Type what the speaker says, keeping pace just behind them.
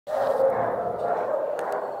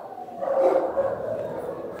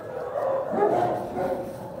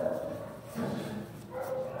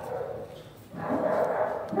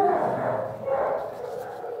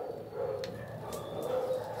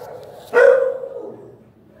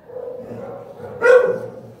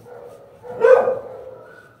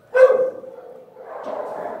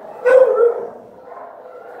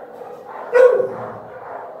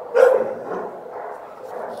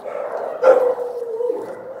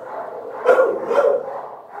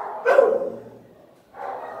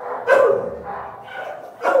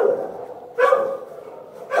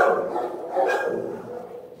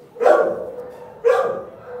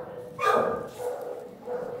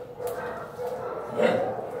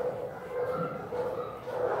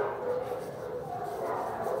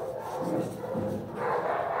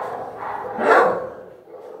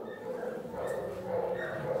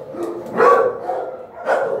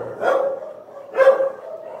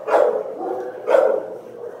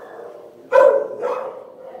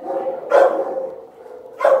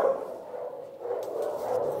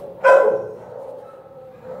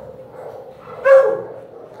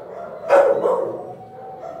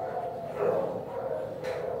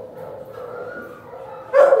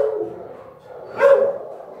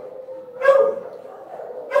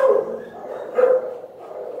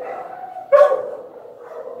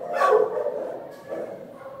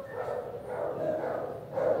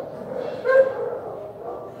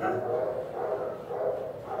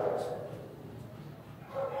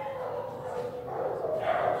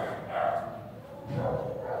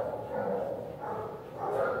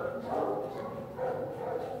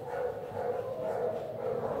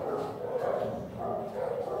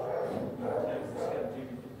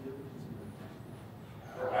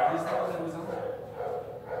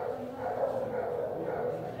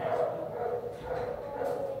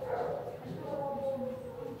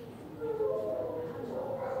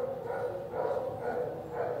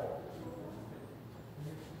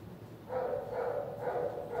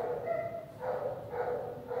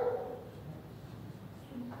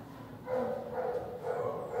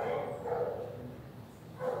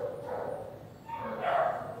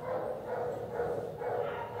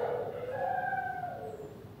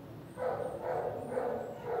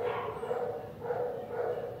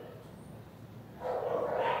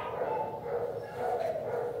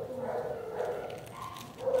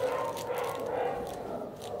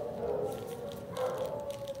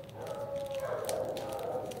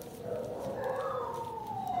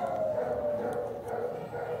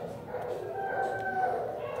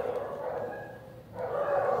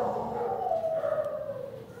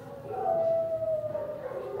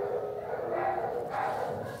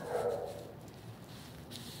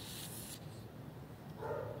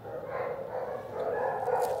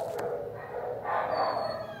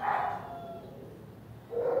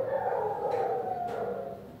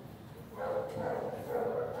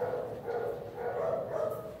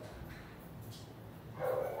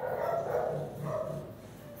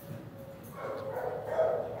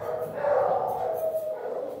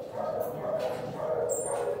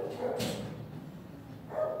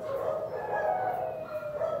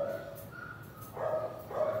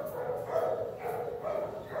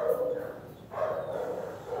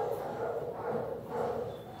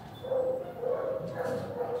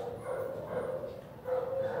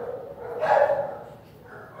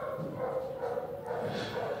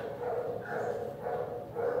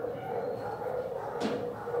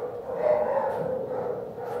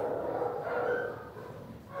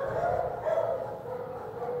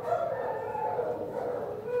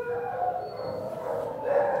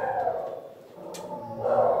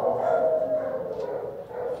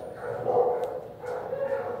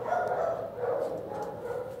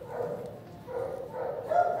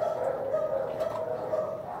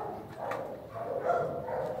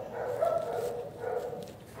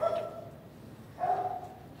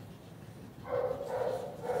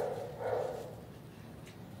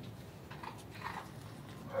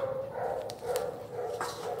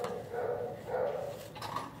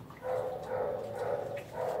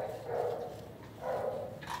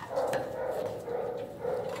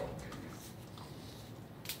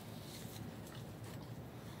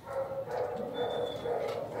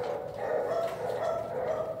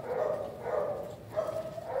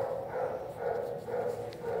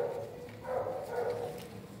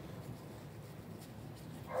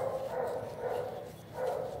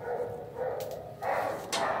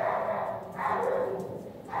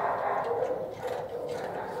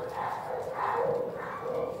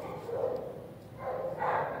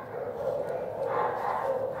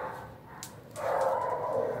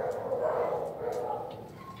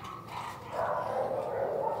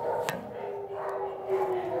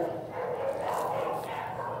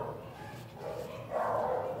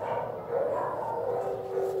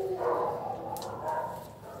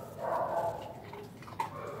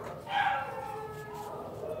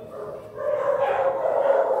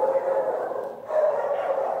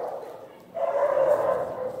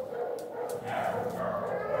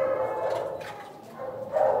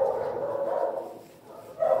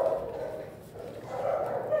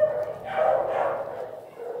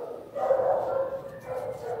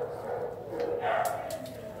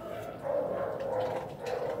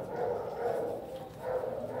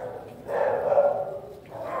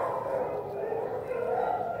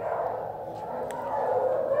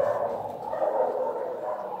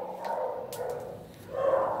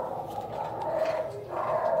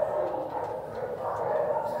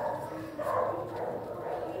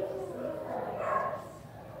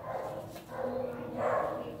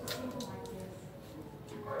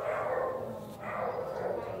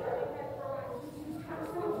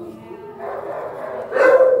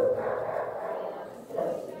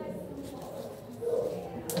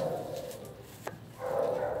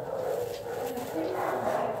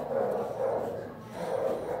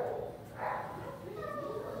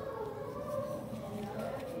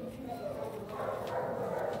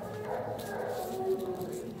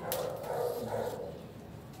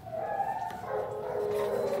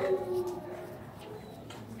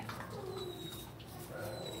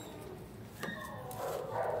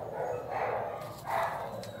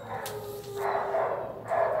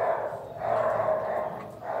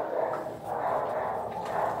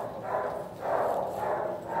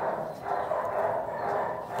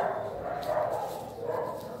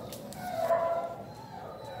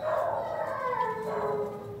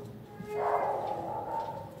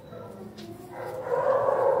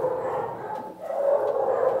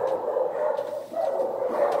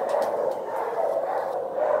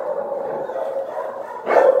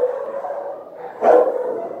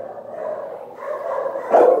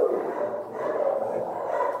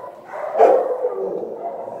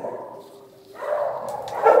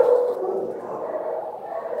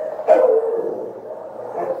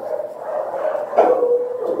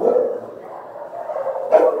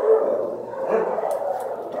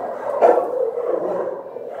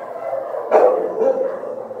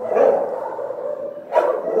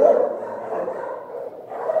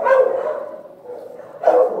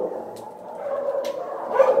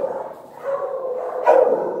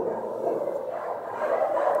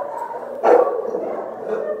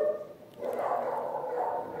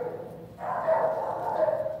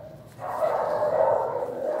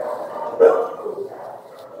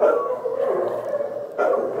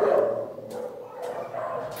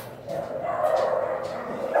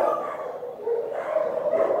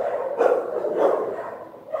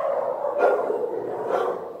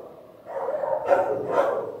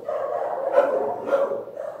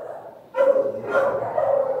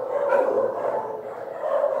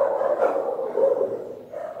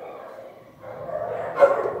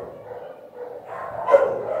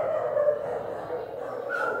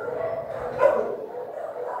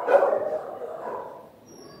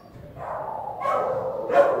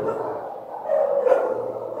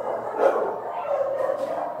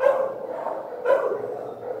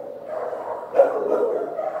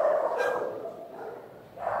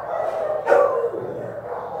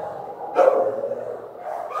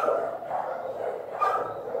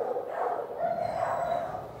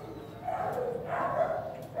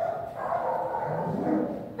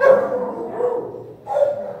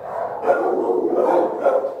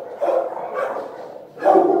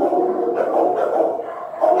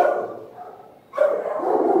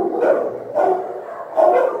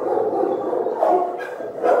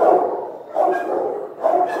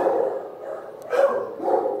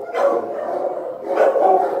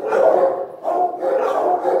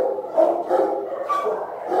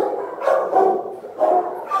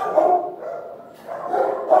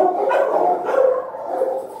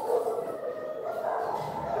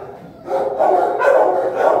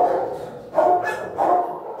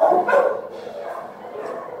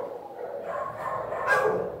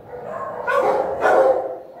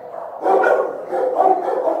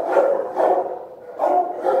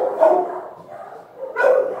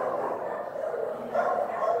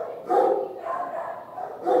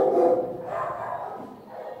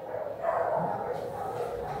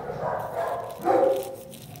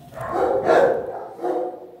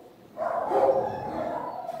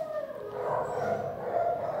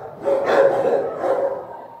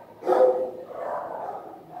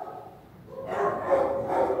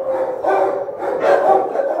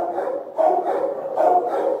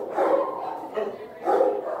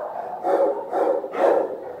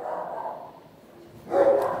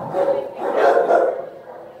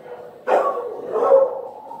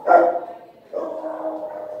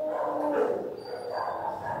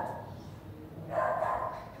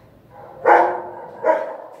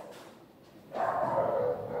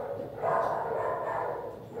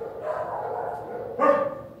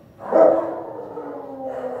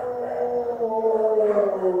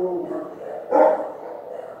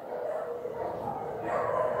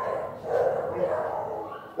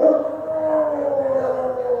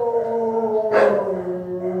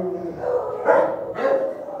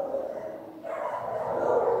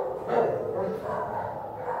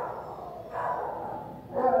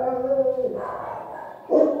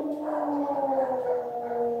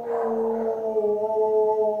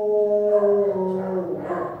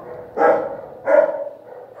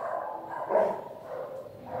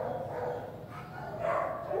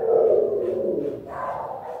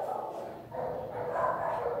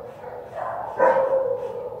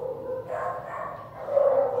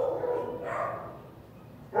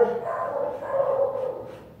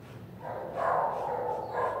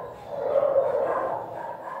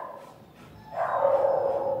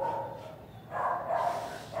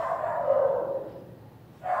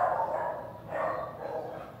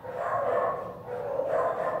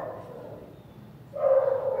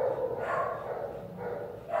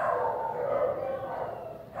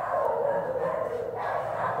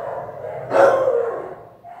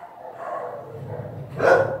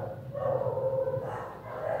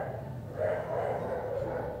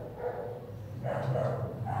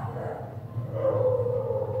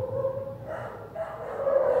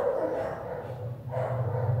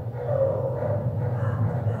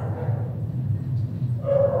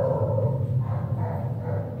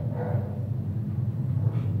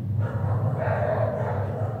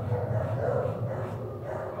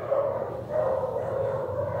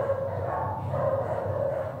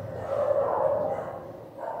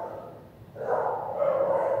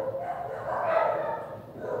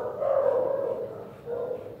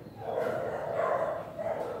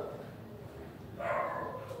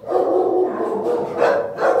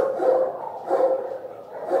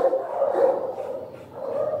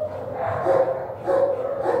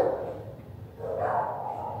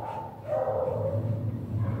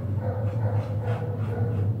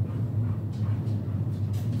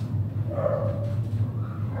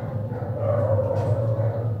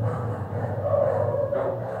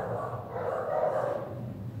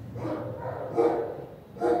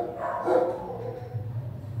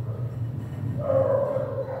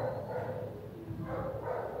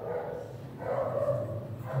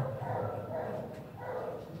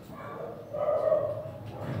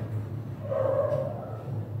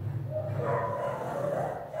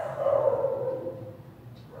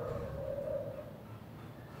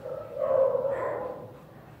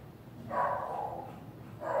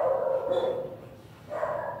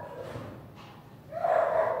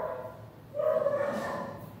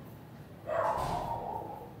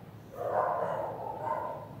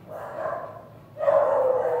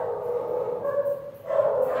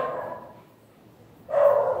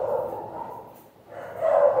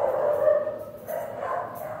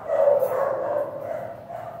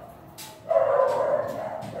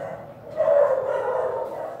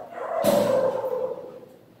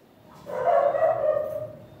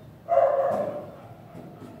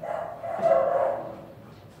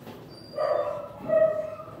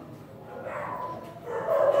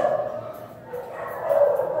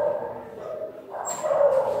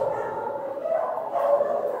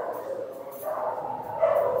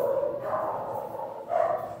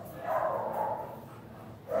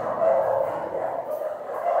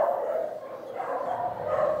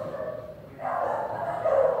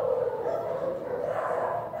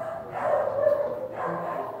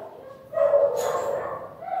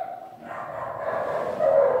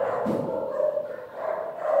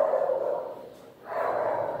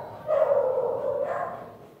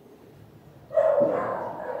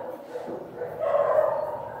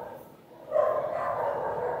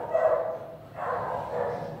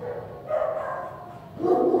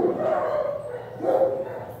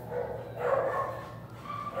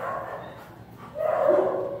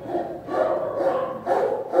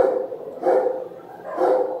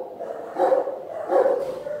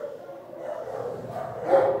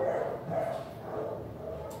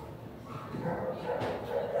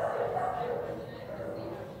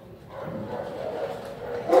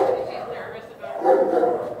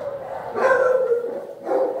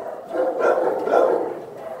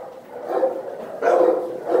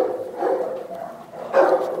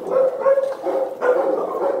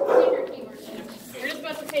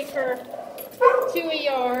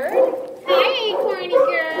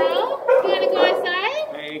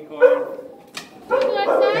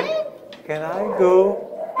can I go,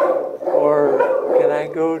 or can I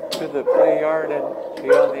go to the play yard and be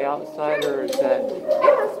on the outside, or is that?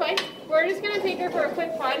 Yeah, that's fine. We're just going to take her for a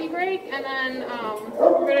quick potty break, and then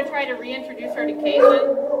we're going to try to reintroduce her to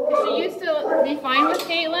Caitlin. She used to be fine with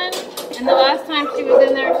Caitlin, and the last time she was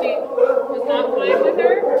in there, she was not fine with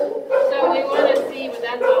her. So we want to see what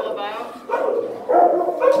that's all about.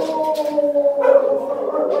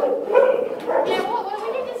 Yeah, well, we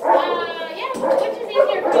can just, yeah, which is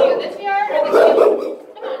easier for you, this yard or the Gale?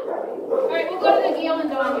 Come on. All right, we'll go to the Gale and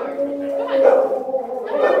Dawn yard. Come on. Come on.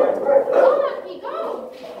 Go, Monkey, go.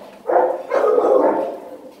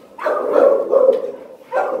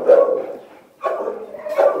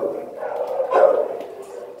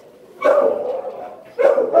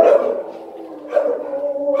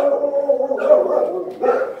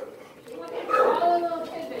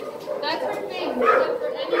 That's her thing. Look for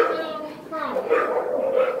any little crumbs.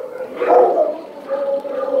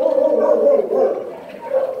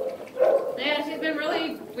 Yeah, she's been really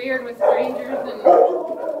weird with strangers and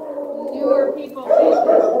newer people. Oh yeah,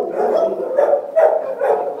 she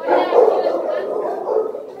does.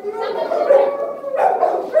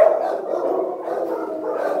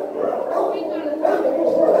 Something's in there. We go to the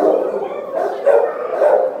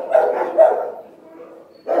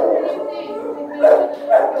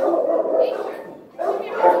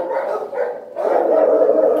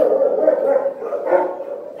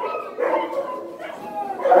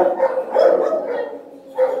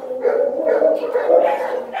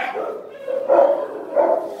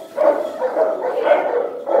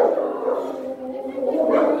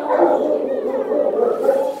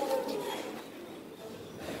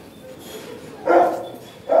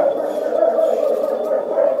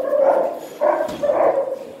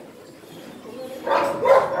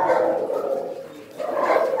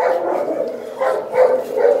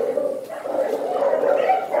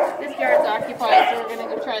occupied, so we're going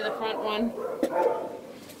to go try the front one.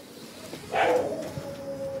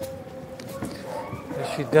 Has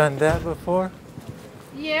she done that before?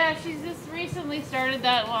 Yeah, she's just recently started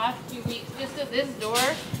that last few weeks, just at this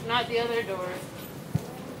door, not the other door.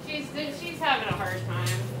 She's having a hard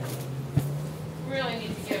time. Really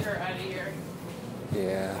need to get her out of here.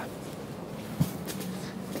 Yeah.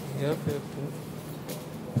 Yep.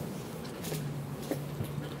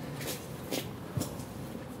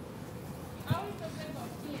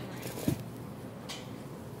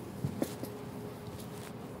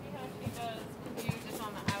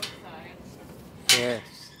 Yes.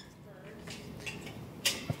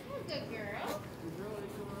 Good girl.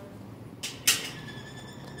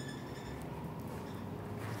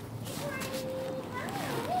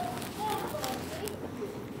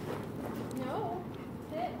 No.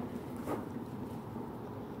 Sit.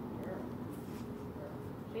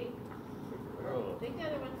 Shake. Take the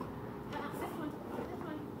other one. This one.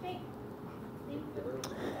 Shake.